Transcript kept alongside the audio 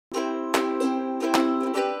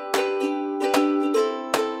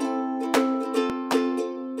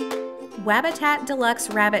Wabbitat Deluxe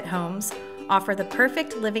Rabbit Homes offer the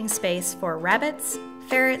perfect living space for rabbits,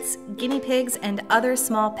 ferrets, guinea pigs, and other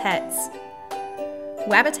small pets.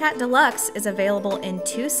 Wabbitat Deluxe is available in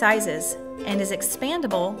 2 sizes and is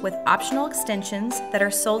expandable with optional extensions that are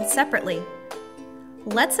sold separately.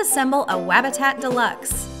 Let's assemble a Wabbitat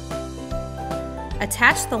Deluxe.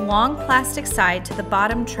 Attach the long plastic side to the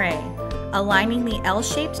bottom tray, aligning the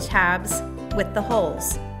L-shaped tabs with the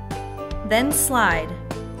holes. Then slide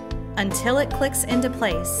until it clicks into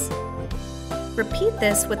place. Repeat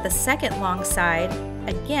this with the second long side,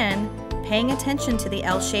 again paying attention to the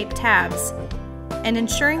L-shaped tabs and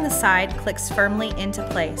ensuring the side clicks firmly into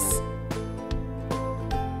place.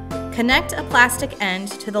 Connect a plastic end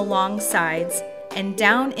to the long sides and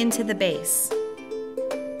down into the base.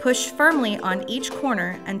 Push firmly on each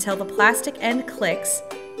corner until the plastic end clicks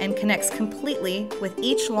and connects completely with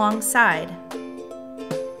each long side.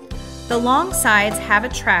 The long sides have a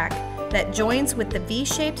track that joins with the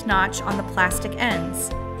V-shaped notch on the plastic ends,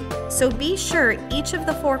 so be sure each of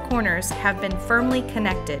the 4 corners have been firmly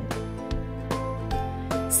connected.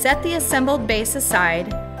 Set the assembled base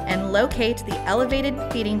aside and locate the elevated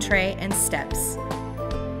feeding tray and steps.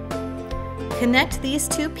 Connect these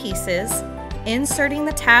 2 pieces, inserting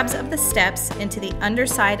the tabs of the steps into the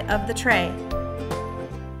underside of the tray.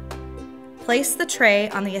 Place the tray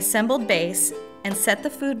on the assembled base and set the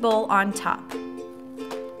food bowl on top.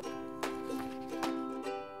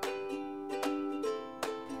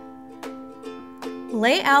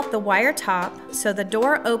 Lay out the wire top so the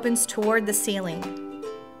door opens toward the ceiling.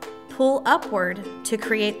 Pull upward to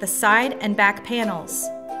create the side and back panels.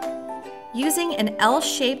 Using an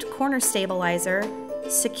L-shaped corner stabilizer,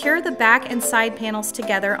 secure the back and side panels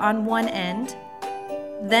together on one end,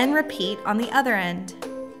 then repeat on the other end.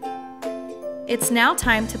 It's now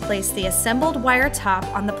time to place the assembled wire top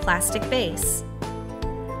on the plastic base.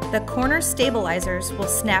 The corner stabilizers will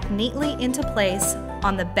snap neatly into place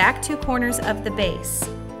on the back 2 corners of the base,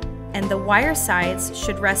 and the wire sides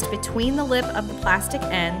should rest between the lip of the plastic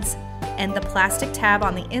ends and the plastic tab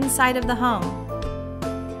on the inside of the home.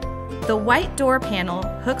 The white door panel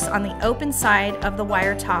hooks on the open side of the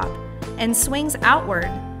wire top and swings outward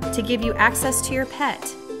to give you access to your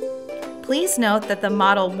pet. Please note that the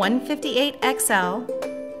model 158XL,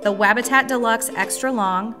 the Wabbitat Deluxe Extra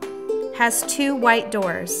Long, has 2 white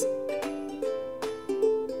doors.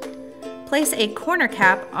 Place a corner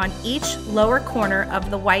cap on each lower corner of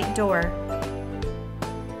the white door.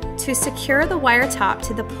 To secure the wire top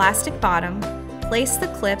to the plastic bottom, place the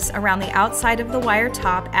clips around the outside of the wire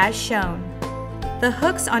top as shown. The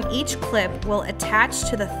hooks on each clip will attach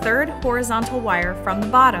to the 3rd horizontal wire from the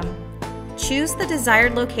bottom. Choose the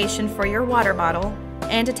desired location for your water bottle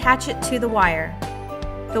and attach it to the wire.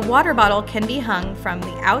 The water bottle can be hung from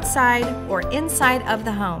the outside or inside of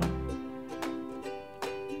the home.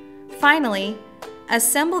 Finally,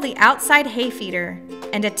 assemble the outside hay feeder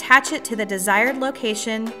and attach it to the desired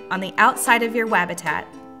location on the outside of your Wabbitat.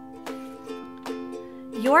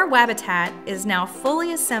 Your Wabbitat is now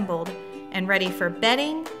fully assembled and ready for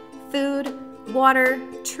bedding, food, water,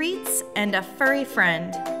 treats, and a furry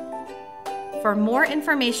friend. For more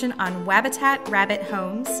information on Wabbitat Rabbit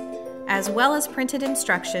Homes, as well as printed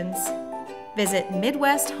instructions, visit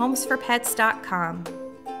MidwestHomesForPets.com.